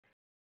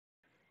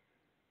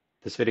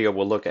This video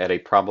will look at a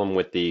problem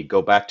with the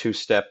go back to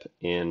step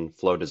in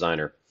Flow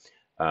Designer.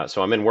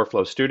 So I'm in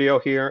Workflow Studio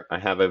here. I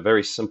have a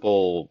very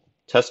simple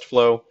test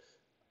flow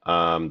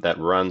that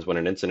runs when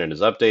an incident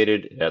is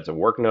updated. It adds a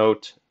work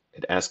note.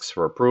 It asks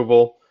for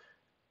approval.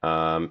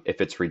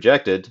 If it's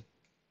rejected,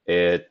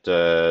 it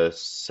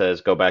says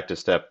go back to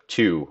step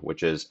 2,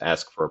 which is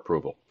ask for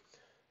approval.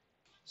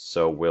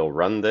 So we'll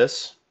run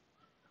this.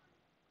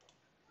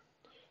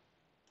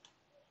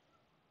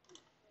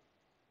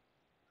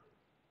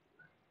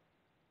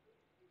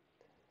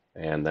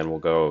 And then we'll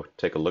go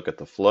take a look at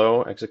the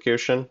flow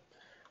execution.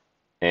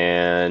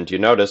 And you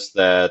notice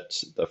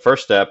that the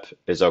first step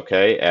is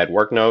okay, add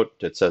work note.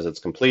 It says it's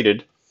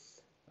completed.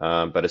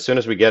 But as soon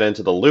as we get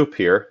into the loop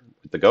here,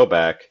 with the go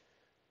back,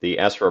 the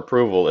ask for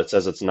approval, it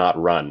says it's not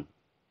run.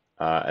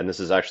 And this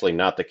is actually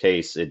not the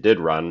case. It did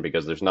run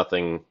because there's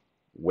nothing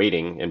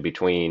waiting in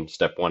between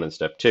step 1 and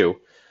step 2.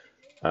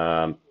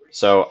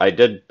 So I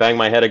did bang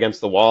my head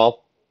against the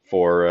wall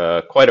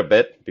for quite a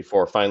bit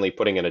before finally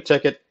putting in a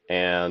ticket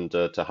and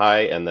to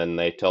Hi, and then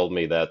they told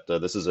me that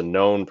this is a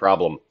known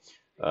problem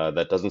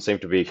that doesn't seem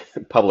to be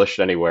published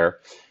anywhere.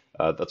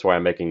 That's why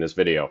I'm making this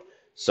video.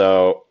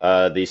 So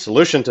the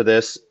solution to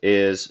this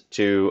is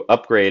to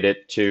upgrade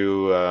it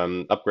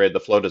to upgrade the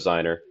Flow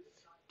Designer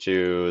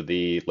to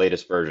the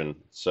latest version.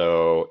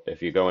 So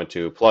if you go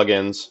into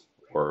plugins,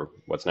 or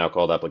what's now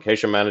called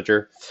Application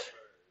Manager,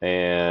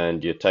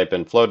 and you type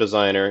in Flow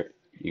Designer,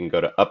 you can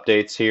go to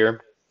Updates here,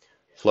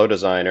 Flow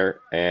Designer,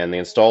 and the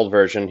installed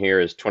version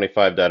here is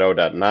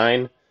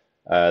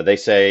 25.0.9. They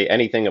say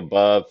anything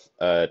above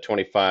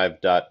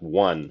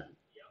 25.1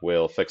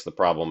 will fix the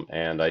problem,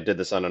 and I did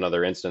this on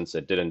another instance.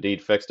 It did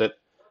indeed fix it.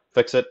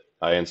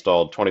 I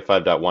installed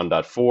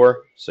 25.1.4,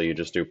 so you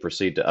just do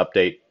proceed to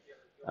update,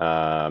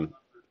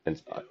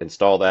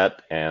 install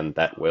that, and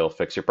that will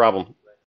fix your problem.